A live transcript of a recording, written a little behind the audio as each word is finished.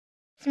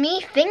It's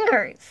me,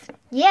 Fingers.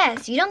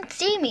 Yes, you don't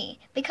see me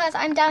because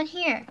I'm down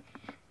here.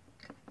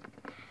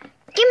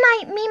 Give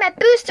me my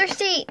booster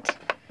seat.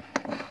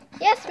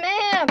 Yes,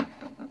 ma'am.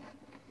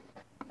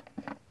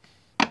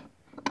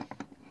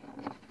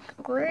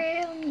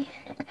 Grill me.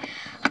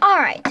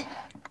 Alright.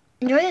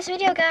 Enjoy this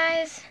video,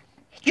 guys.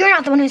 You're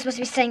not the one who's supposed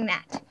to be saying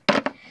that.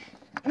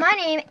 My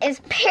name is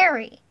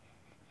Parry.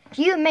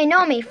 You may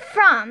know me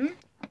from,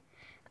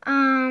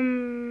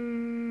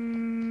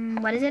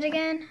 what is it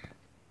again?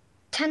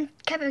 10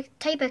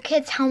 type of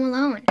kids Home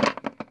Alone.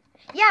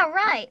 Yeah,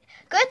 right.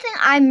 Good thing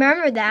I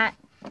remember that.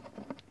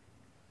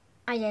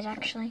 I did,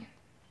 actually.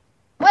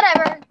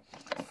 Whatever.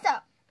 So,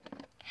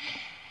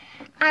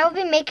 I will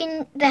be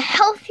making the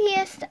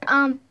healthiest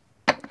diet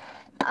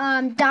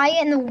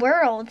in the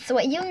world. So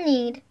what you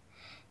need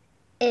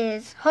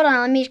is, hold on,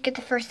 let me get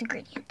the first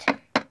ingredient.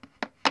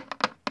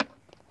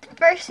 The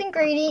first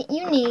ingredient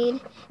you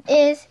need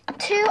is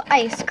 2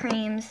 ice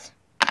creams.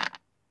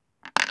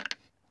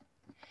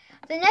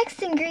 The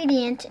next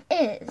ingredient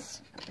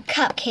is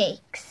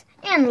cupcakes,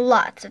 and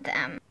lots of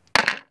them.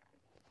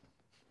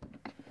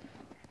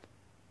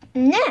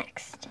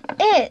 Next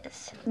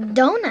is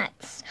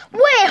donuts.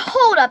 Wait,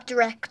 hold up,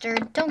 director.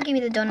 Don't give me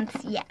the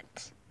donuts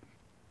yet.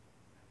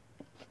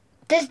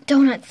 This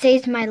donut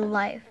saved my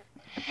life,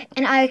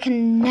 and I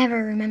can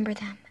never remember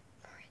them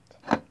for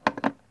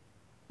it.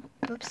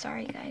 Oops,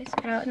 sorry, guys.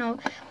 I don't know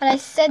what I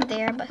said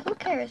there, but who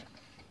cares?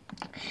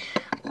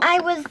 I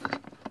was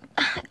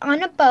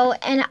on a boat,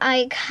 and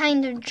I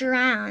kind of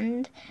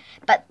drowned,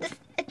 but this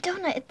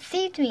donut, it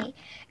saved me.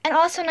 And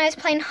also, when I was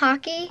playing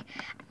hockey,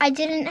 I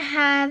didn't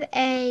have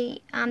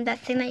a, that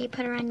thing that you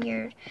put around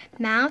your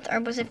mouth, or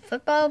was it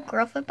football,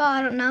 girl football,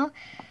 I don't know.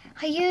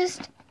 I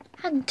used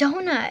a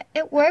donut.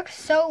 It worked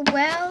so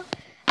well.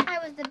 I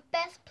was the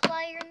best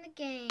player in the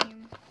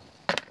game.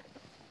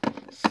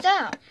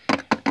 So,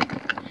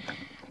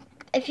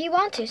 if you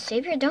want to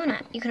save your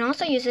donut, you can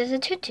also use it as a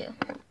tutu.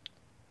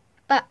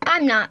 But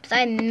I'm not, because I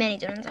have many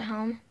donuts at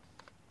home.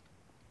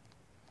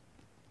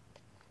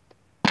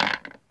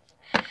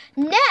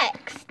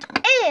 Next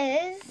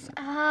is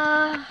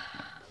a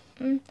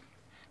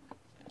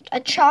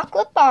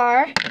chocolate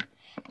bar.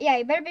 Yeah,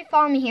 you better be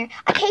following me here.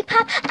 Okay,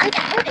 Pop.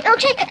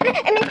 Okay.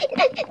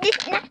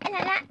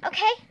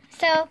 Okay,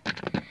 so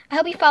I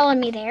hope you followed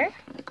me there.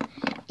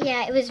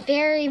 Yeah, it was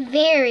very,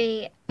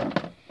 very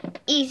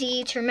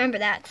easy to remember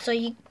that. So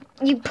you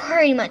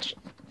pretty much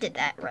did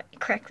that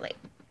correctly.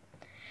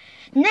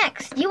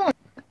 Next, you want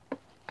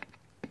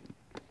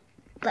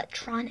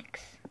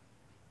electronics.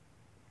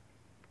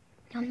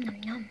 Yum, yum,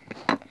 yum.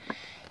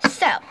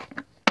 So,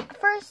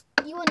 first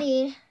you will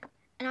need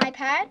an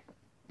iPad,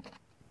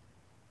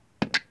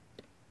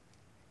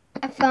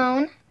 a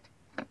phone.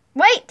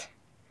 Wait!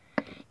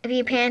 If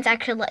your parents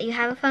actually let you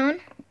have a phone.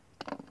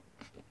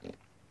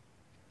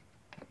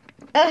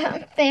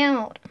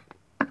 Failed.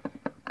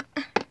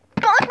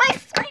 Don't look my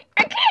screen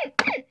again!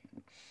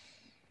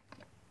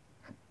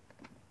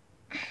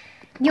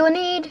 You will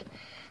need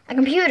a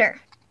computer.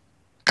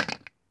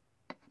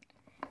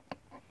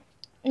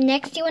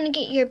 Next, you want to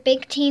get your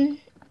big screen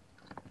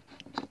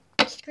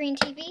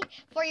TV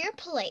for your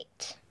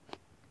plate.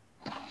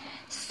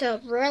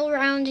 So roll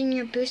around in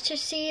your booster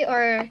seat,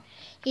 or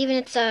even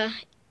it's a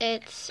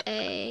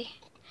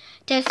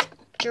desk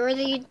drawer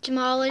that you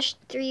demolished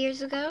 3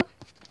 years ago.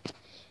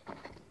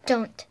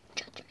 Don't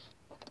judge me.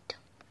 Don't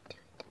do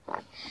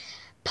it.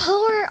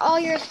 Pour all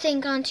your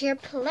things onto your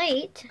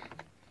plate.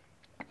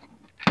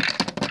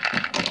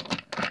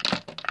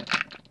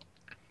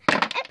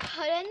 And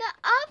put it in the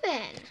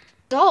oven.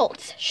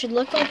 Results should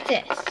look like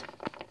this.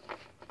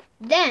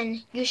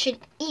 Then you should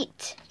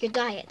eat your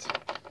diet.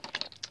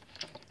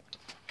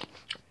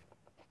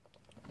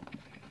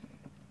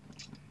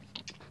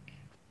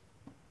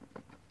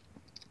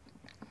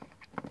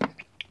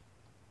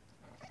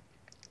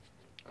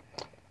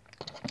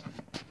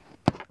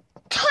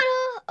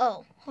 Ta-da!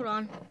 Oh, hold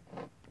on.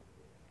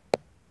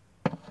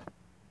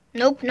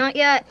 Nope, not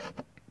yet.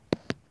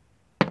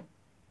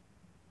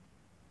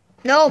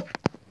 Nope.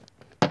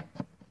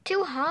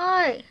 Too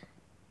high.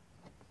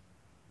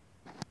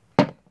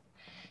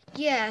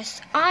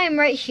 Yes, I'm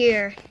right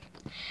here.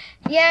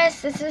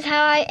 Yes, this is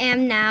how I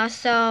am now,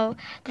 so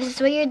this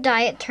is what your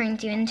diet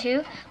turns you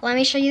into. Let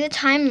me show you the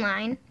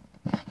timeline.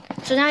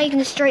 So now you can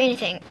destroy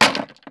anything.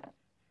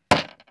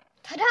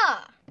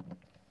 Ta-da!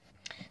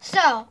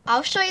 So,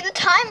 I'll show you the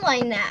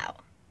timeline now.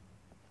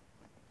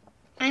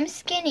 I'm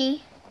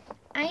skinny.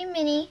 I'm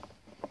mini.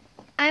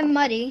 I'm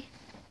muddy.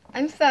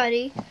 I'm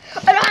fatty.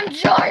 And I'm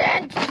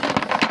giant!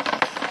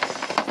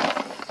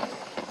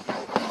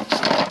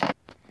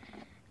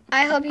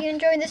 I hope you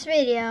enjoyed this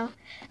video,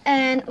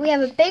 and we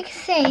have a big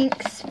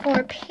thanks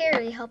for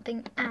Parry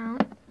helping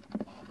out.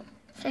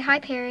 Say hi,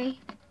 Parry.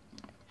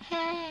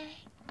 Hey.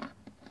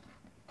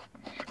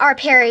 Or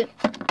Parry.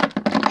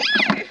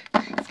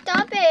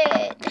 Stop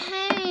it.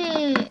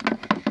 Hey.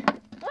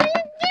 What are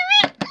you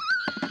doing?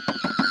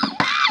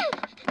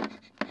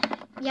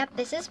 Yep,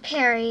 this is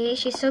Parry.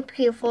 She's so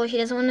beautiful. She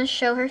doesn't want to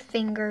show her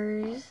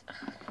fingers.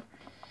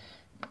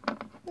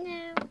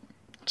 No.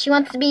 She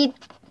wants to be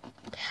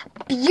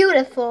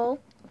beautiful.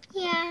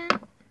 Yeah.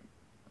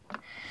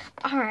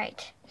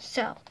 Alright,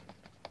 so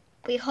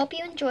we hope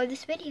you enjoyed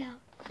this video.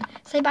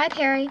 Say bye,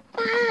 Parry.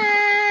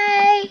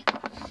 Bye!